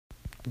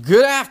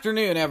Good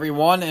afternoon,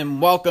 everyone, and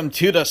welcome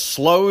to the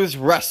Slows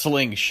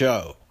Wrestling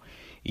Show,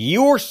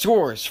 your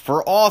source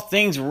for all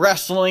things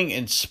wrestling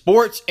and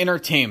sports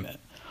entertainment.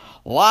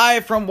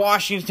 Live from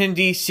Washington,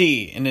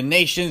 D.C., in the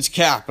nation's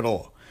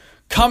capital.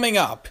 Coming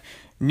up,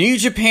 New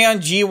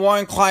Japan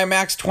G1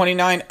 Climax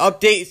 29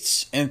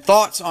 updates and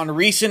thoughts on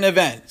recent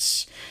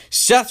events.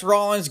 Seth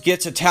Rollins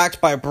gets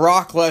attacked by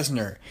Brock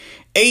Lesnar.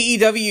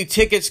 AEW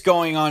tickets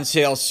going on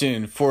sale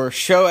soon for a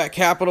show at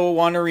Capital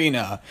One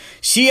Arena.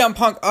 CM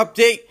Punk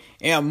update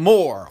and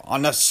more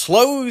on the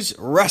Slows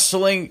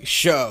Wrestling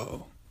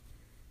Show.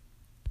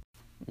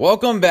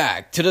 Welcome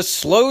back to the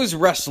Slows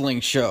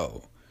Wrestling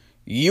Show,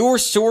 your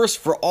source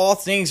for all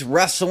things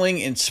wrestling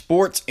and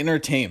sports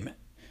entertainment.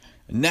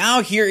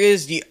 Now here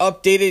is the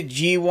updated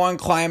G1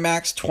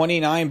 Climax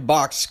 29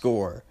 box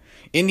score.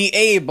 In the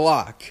A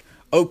block,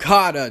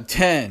 Okada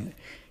 10,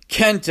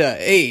 Kenta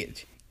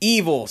 8,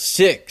 Evil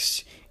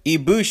 6,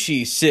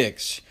 Ibushi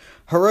 6,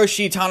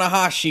 Hiroshi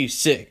Tanahashi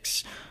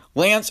 6,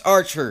 Lance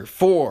Archer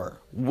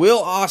 4,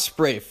 Will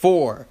Ospreay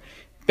 4,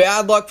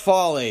 Bad Luck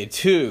Fale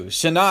 2,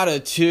 Sonata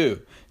 2,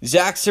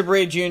 Zack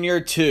Sabre Jr.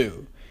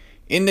 2.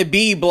 In the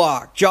B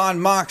block, Jon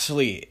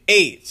Moxley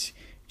 8,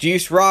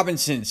 Juice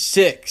Robinson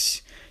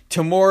 6,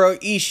 Tomohiro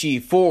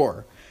Ishii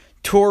 4,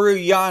 Toru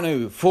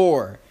Yano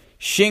 4,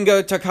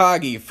 Shingo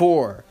Takagi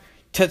 4,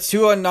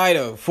 Tetsuya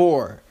Naito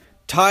 4,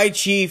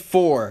 Taichi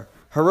 4,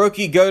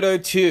 Hiroki Goto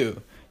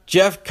 2,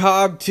 Jeff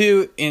Cobb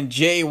 2, and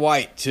Jay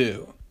White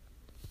 2.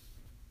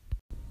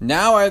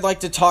 Now I'd like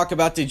to talk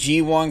about the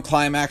G1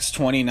 Climax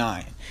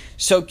 29.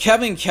 So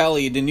Kevin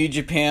Kelly, the New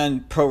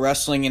Japan Pro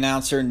Wrestling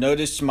announcer,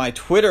 noticed my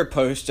Twitter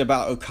post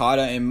about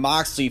Okada and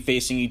Moxley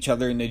facing each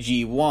other in the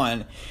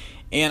G1,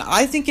 and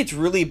I think it's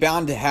really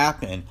bound to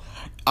happen.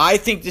 I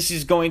think this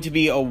is going to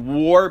be a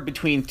war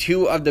between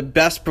two of the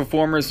best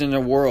performers in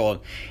the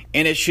world,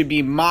 and it should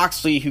be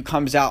Moxley who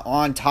comes out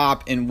on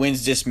top and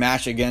wins this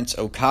match against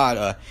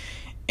Okada.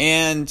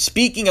 And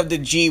speaking of the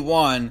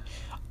G1,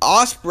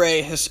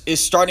 Ospreay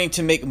is starting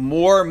to make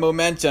more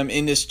momentum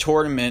in this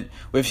tournament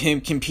with him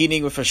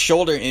competing with a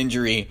shoulder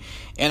injury,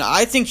 and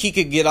I think he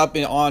could get up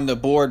and on the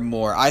board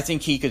more. I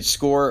think he could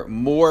score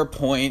more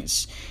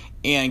points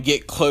and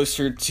get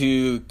closer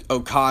to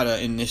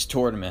Okada in this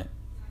tournament.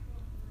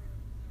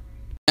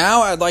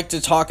 Now I'd like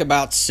to talk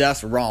about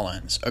Seth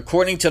Rollins.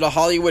 According to the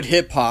Hollywood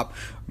Hip Hop,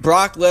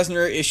 Brock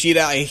Lesnar issued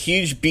out a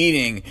huge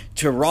beating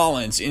to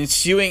Rollins,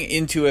 ensuing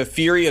into a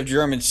fury of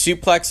German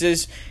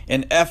suplexes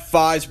and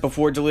F5s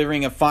before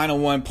delivering a final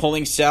one,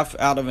 pulling Seth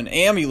out of an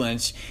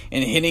ambulance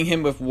and hitting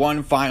him with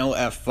one final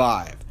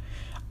F5.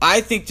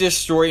 I think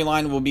this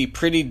storyline will be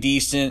pretty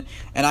decent,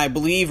 and I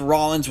believe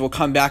Rollins will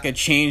come back a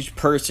changed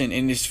person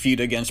in this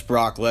feud against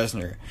Brock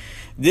Lesnar.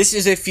 This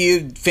is a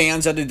feud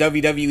fans of the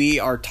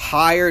WWE are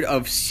tired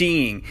of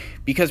seeing,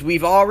 because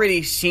we've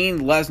already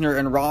seen Lesnar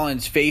and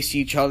Rollins face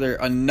each other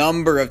a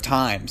number of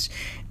times.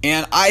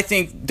 And I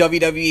think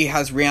WWE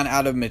has ran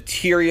out of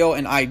material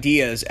and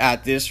ideas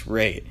at this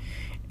rate.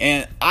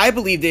 And I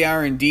believe they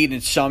are indeed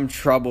in some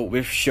trouble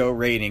with show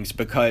ratings,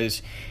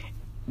 because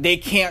they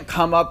can't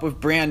come up with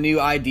brand new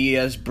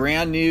ideas,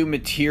 brand new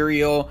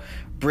material,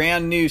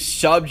 brand new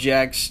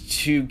subjects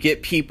to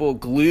get people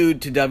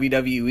glued to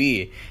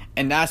WWE.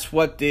 And that's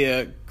what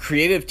the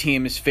creative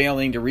team is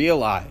failing to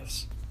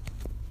realize.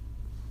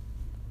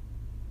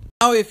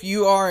 Now, if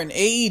you are an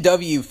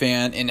AEW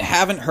fan and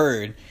haven't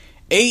heard,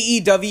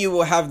 AEW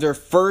will have their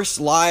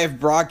first live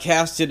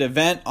broadcasted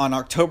event on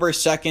October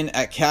 2nd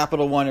at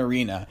Capital One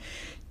Arena.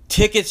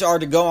 Tickets are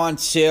to go on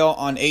sale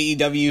on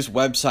AEW's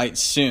website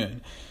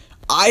soon.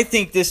 I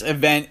think this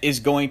event is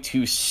going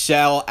to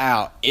sell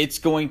out. It's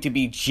going to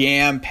be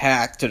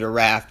jam-packed to the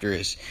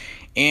rafters.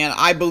 And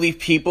I believe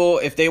people,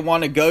 if they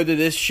want to go to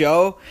this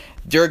show,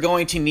 they're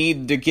going to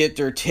need to get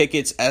their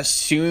tickets as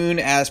soon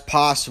as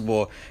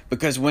possible,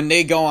 because when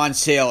they go on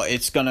sale,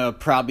 it's going to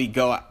probably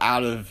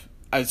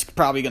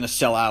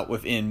sell out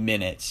within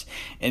minutes.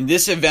 And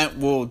this event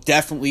will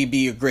definitely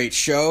be a great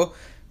show,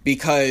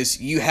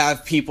 because you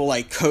have people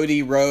like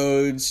Cody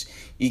Rhodes,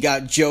 you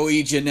got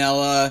Joey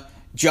Janela,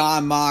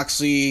 Jon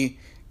Moxley,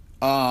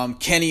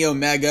 Kenny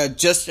Omega,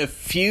 just a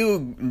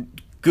few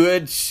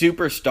good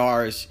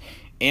superstars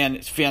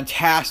and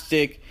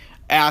fantastic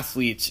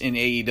athletes in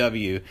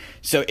AEW.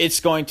 So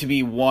it's going to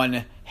be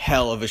one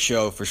hell of a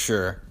show for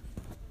sure.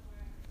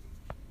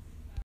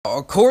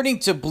 According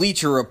to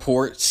Bleacher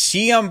Report,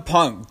 CM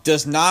Punk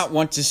does not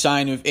want to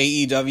sign with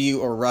AEW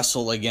or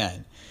wrestle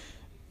again.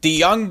 The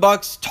Young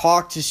Bucks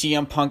talked to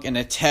CM Punk in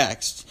a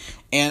text,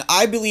 and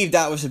I believe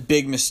that was a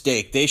big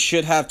mistake. They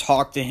should have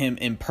talked to him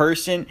in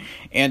person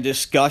and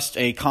discussed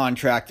a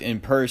contract in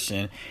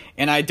person.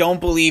 And I don't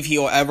believe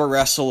he'll ever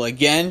wrestle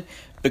again,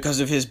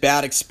 because of his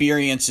bad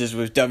experiences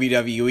with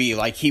WWE.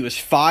 Like, he was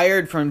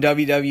fired from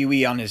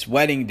WWE on his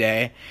wedding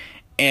day,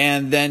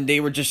 and then the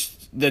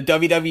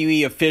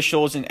WWE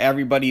officials and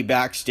everybody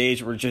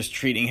backstage were just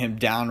treating him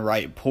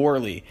downright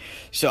poorly.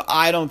 So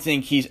I don't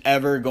think he's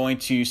ever going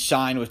to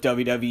sign with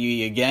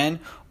WWE again,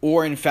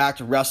 or in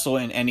fact wrestle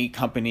in any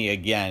company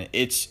again.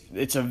 It's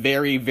a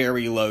very,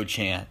 very low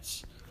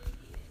chance.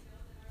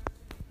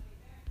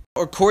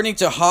 According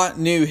to Hot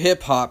New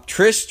Hip Hop,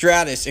 Trish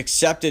Stratus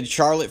accepted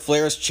Charlotte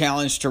Flair's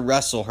challenge to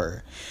wrestle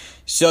her.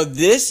 So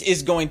this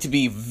is going to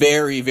be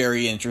very,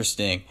 very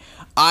interesting.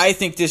 I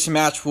think this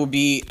match will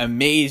be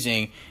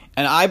amazing.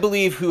 And I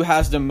believe who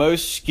has the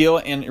most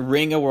skill and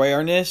ring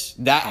awareness,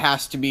 that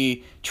has to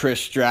be Trish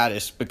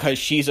Stratus, because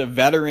she's a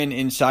veteran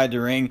inside the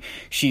ring.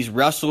 She's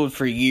wrestled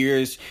for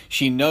years.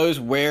 She knows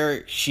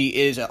where she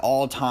is at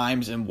all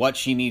times and what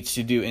she needs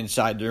to do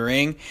inside the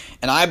ring.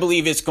 And I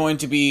believe it's going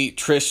to be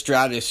Trish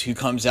Stratus who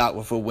comes out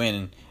with a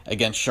win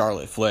against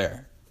Charlotte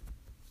Flair.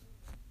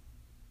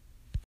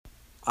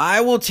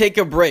 I will take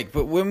a break,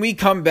 but when we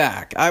come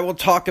back, I will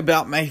talk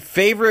about my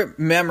favorite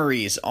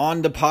memories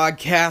on the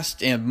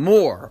podcast and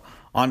more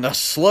on the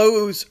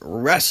Slows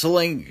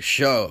Wrestling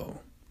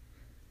Show.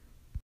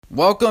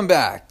 Welcome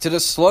back to the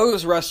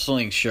Slows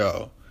Wrestling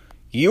Show,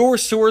 your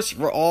source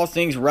for all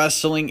things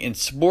wrestling and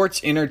sports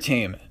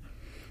entertainment.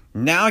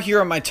 Now here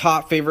are my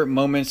top favorite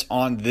moments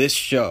on this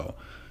show.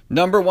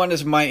 Number 1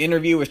 is my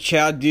interview with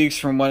Chad Dukes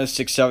from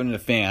 1067 The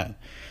Fan.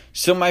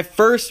 So my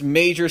first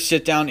major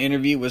sit-down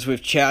interview was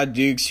with Chad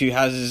Dukes, who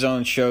has his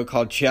own show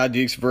called Chad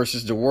Dukes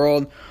vs. the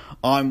World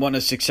on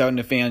 1067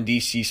 The Fan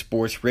DC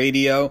Sports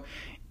Radio.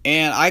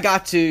 And I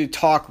got to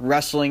talk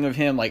wrestling with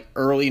him, like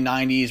early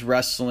 90s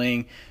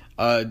wrestling,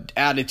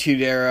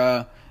 Attitude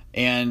Era,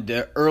 and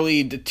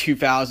early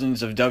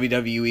 2000s of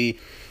WWE.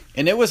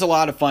 And it was a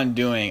lot of fun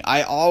doing.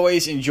 I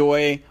always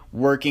enjoy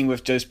working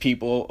with those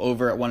people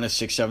over at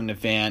 1067 The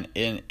Fan,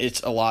 and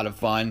it's a lot of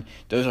fun.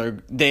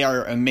 They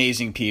are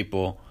amazing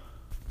people.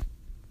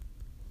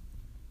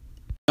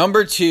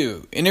 Number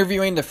 2,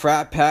 interviewing the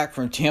Frat Pack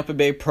from Tampa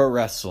Bay Pro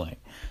Wrestling.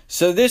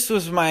 So this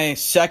was my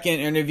second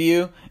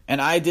interview,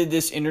 and I did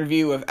this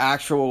interview with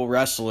actual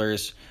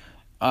wrestlers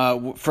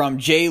from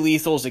Jay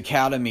Lethal's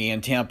Academy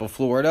in Tampa,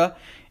 Florida.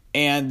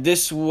 And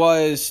this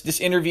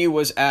interview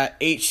was at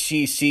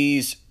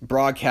HCC's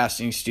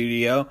broadcasting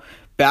studio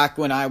back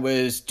when I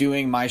was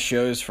doing my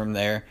shows from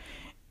there.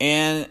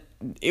 And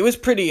it was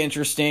pretty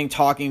interesting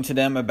talking to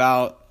them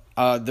about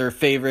their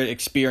favorite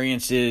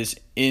experiences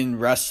in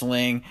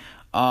wrestling,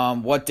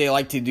 what they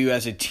like to do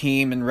as a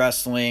team in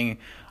wrestling,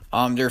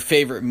 their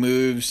favorite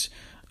moves,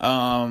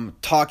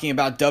 talking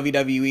about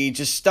WWE,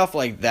 just stuff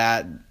like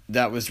that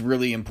was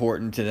really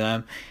important to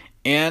them.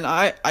 And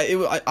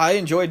I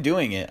enjoyed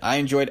doing it. I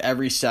enjoyed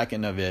every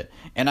second of it.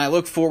 And I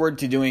look forward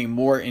to doing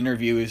more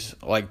interviews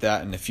like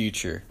that in the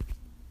future.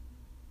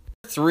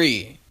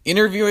 3,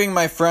 interviewing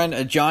my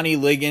friend Johnny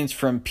Liggins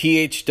from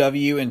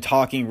PHW and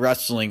talking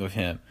wrestling with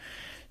him.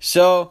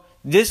 So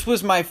this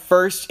was my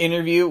first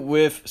interview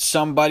with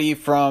somebody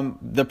from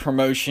the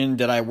promotion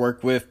that I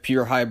work with,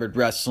 Pure Hybrid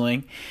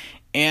Wrestling.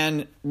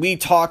 And we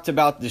talked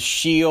about the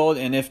Shield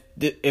and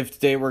if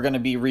they were going to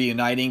be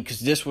reuniting, because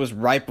this was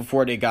right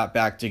before they got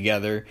back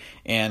together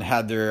and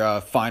had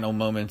their final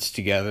moments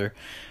together.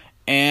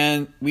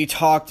 And we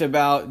talked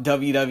about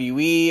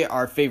WWE,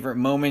 our favorite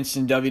moments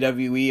in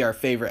WWE, our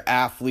favorite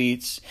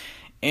athletes.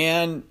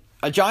 And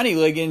Johnny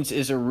Liggins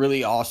is a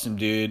really awesome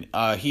dude.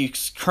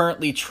 He's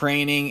currently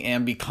training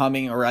and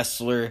becoming a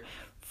wrestler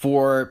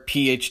for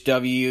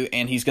PHW,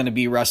 and he's going to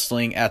be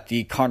wrestling at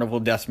the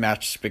Carnival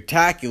Deathmatch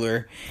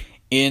Spectacular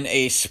in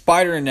a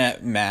spider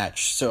net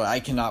match, so I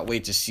cannot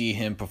wait to see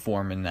him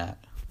perform in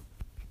that.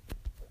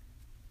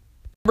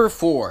 Number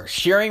 4,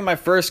 sharing my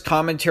first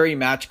commentary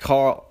match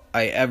call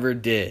I ever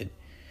did.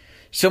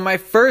 So my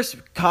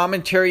first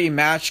commentary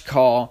match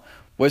call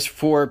was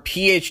for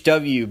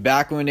PHW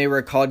back when they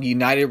were called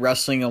United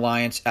Wrestling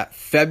Alliance at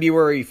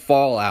February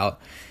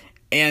Fallout.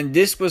 And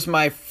this was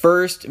my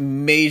first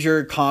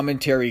major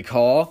commentary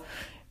call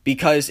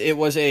because it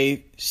was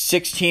a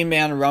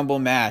 16-man Rumble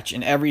match,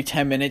 and every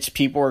 10 minutes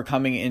people were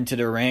coming into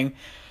the ring.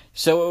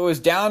 So it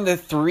was down to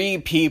 3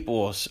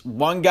 people.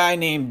 One guy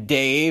named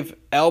Dave,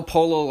 El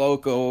Polo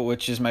Loco,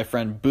 which is my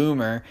friend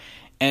Boomer,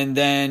 and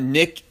then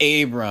Nick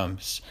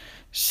Abrams.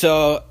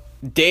 So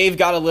Dave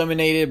got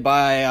eliminated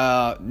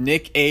by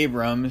Nick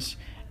Abrams,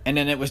 and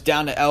then it was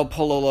down to El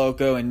Polo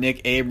Loco and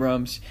Nick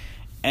Abrams.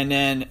 And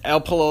then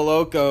El Polo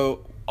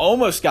Loco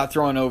almost got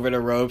thrown over the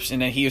ropes,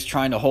 and then he was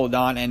trying to hold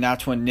on, and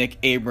that's when Nick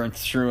Abrams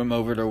threw him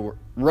over the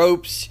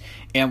ropes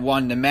and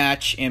won the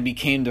match and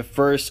became the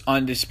first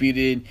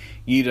undisputed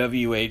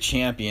UWA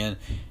champion.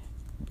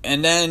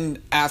 And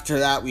then after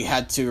that, we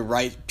had to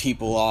write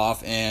people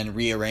off and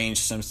rearrange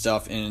some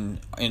stuff in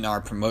our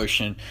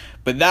promotion.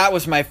 But that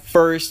was my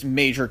first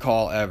major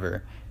call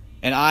ever,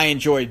 and I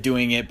enjoyed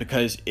doing it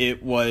because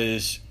it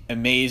was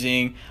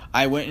amazing.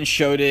 I went and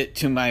showed it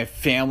to my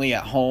family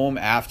at home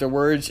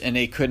afterwards, and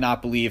they could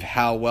not believe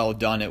how well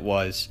done it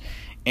was.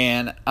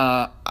 And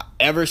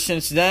ever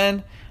since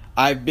then,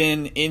 I've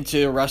been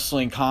into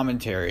wrestling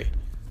commentary.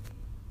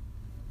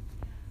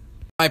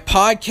 My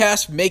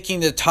podcast making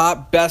the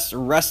top best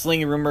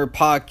wrestling rumor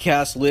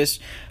podcast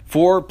list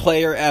for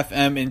Player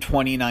FM in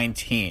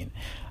 2019.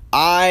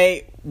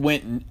 I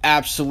went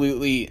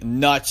absolutely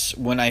nuts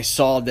when I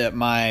saw that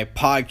my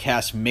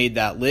podcast made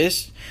that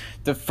list.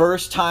 The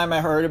first time I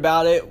heard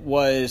about it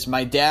was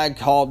my dad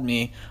called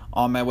me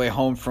on my way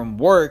home from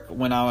work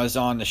when I was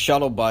on the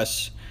shuttle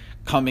bus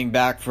coming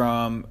back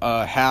from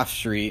Half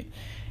Street.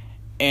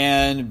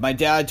 And my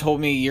dad told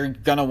me, you're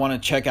going to want to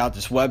check out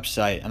this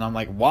website. And I'm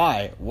like,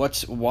 why?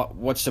 What's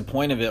the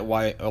point of it?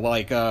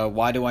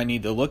 Why do I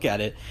need to look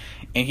at it?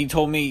 And he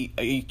told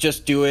me,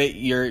 just do it.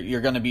 You're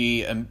going to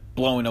be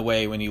blown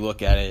away when you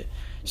look at it.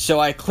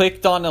 So I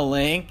clicked on the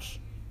link,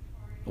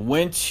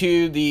 went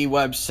to the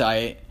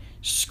website,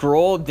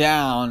 scrolled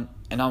down,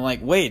 and I'm like,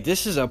 wait,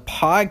 this is a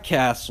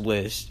podcast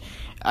list.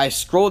 I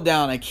scroll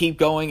down, I keep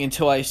going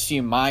until I see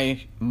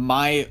my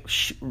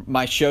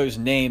show's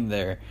name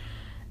there.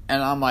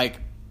 And I'm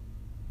like,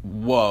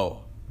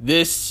 whoa,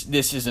 this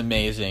is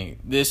amazing.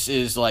 This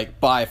is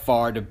like by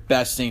far the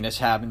best thing that's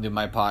happened to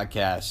my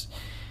podcast.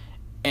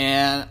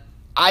 And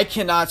I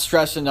cannot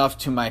stress enough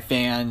to my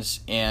fans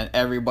and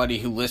everybody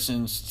who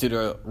listens to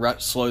the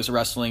Slows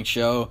Wrestling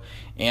Show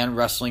and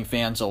wrestling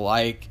fans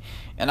alike.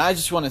 And I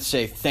just want to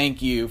say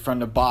thank you from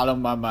the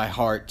bottom of my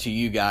heart to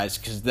you guys,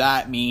 because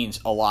that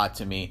means a lot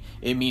to me.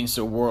 It means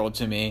the world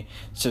to me.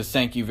 So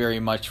thank you very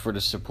much for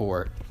the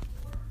support.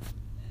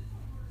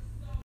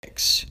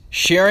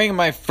 Sharing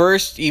my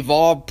first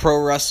Evolve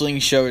Pro Wrestling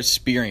Show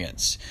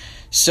experience.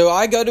 So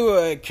I go to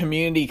a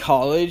community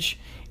college,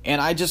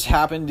 and I just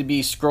happened to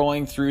be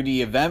scrolling through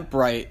the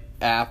Eventbrite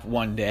app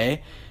one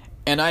day,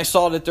 and I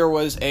saw that there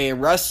was a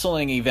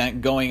wrestling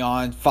event going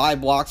on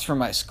 5 blocks from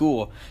my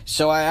school.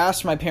 So I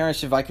asked my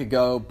parents if I could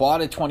go,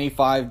 bought a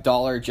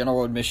 $25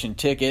 general admission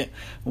ticket,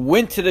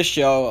 went to the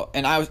show,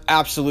 and I was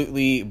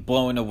absolutely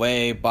blown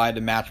away by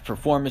the match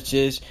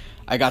performances.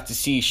 I got to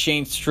see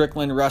Shane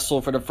Strickland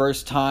wrestle for the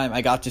first time.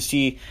 I got to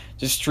see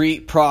the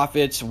Street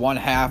Profits, one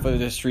half of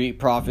the Street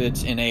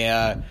Profits, in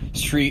a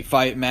street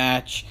fight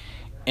match.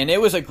 And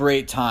it was a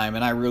great time,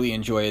 and I really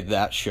enjoyed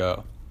that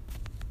show.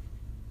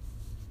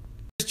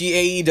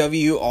 The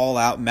AEW All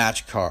Out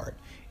match card.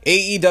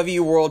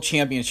 AEW World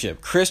Championship.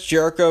 Chris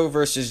Jericho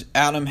versus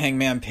Adam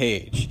Hangman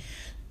Page.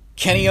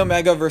 Kenny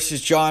Omega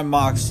versus Jon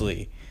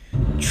Moxley.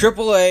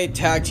 AAA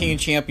Tag Team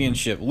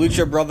Championship.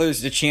 Lucha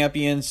Brothers, the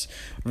champions,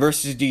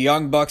 versus the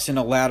Young Bucks in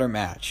a ladder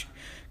match.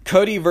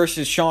 Cody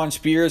versus Shawn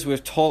Spears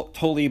with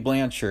Tully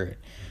Blanchard.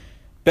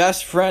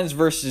 Best Friends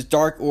versus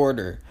Dark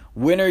Order.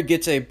 Winner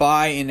gets a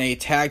bye in a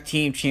Tag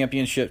Team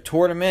Championship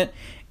tournament.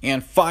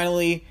 And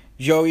finally,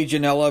 Joey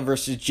Janela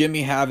versus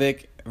Jimmy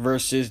Havoc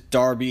versus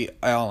Darby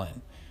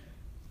Allin.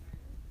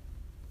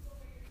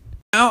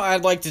 Now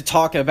I'd like to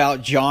talk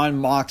about Jon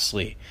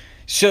Moxley.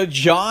 So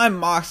Jon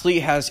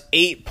Moxley has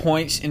 8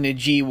 points in the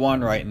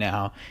G1 right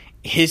now.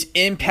 His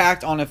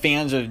impact on the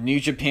fans of New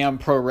Japan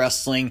Pro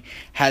Wrestling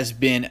has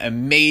been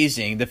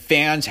amazing. The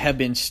fans have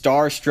been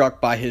starstruck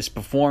by his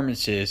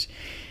performances.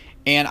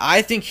 And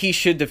I think he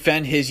should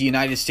defend his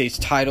United States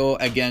title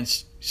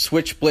against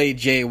Switchblade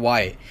Jay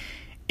White.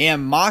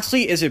 And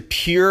Moxley is a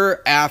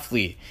pure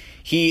athlete.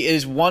 He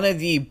is one of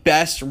the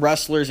best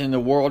wrestlers in the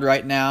world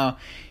right now.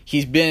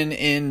 He's been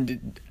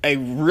in a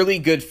really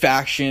good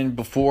faction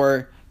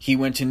before he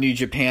went to New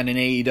Japan and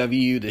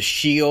AEW, The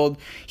Shield.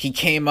 He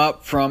came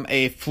up from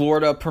a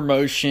Florida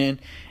promotion,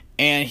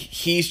 and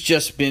he's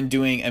just been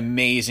doing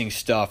amazing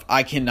stuff.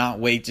 I cannot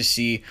wait to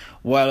see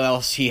what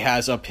else he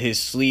has up his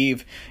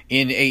sleeve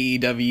in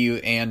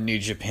AEW and New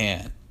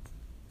Japan.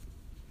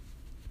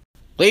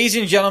 Ladies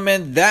and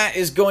gentlemen, that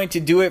is going to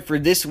do it for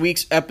this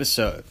week's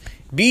episode.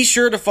 Be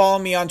sure to follow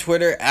me on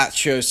Twitter at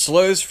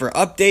ShowSlows for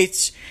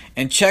updates,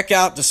 and check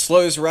out the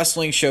Slows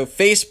Wrestling Show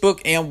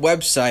Facebook and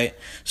website,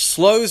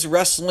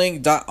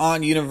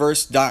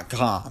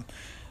 slowswrestling.onuniverse.com.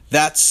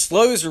 That's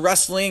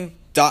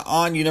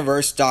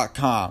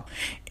slowswrestling.onuniverse.com.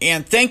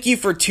 And thank you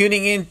for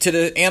tuning in to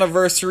the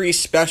anniversary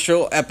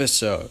special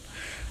episode.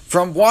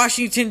 From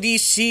Washington,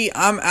 D.C.,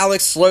 I'm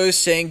Alex Slows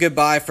saying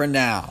goodbye for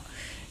now.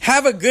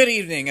 Have a good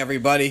evening,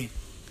 everybody.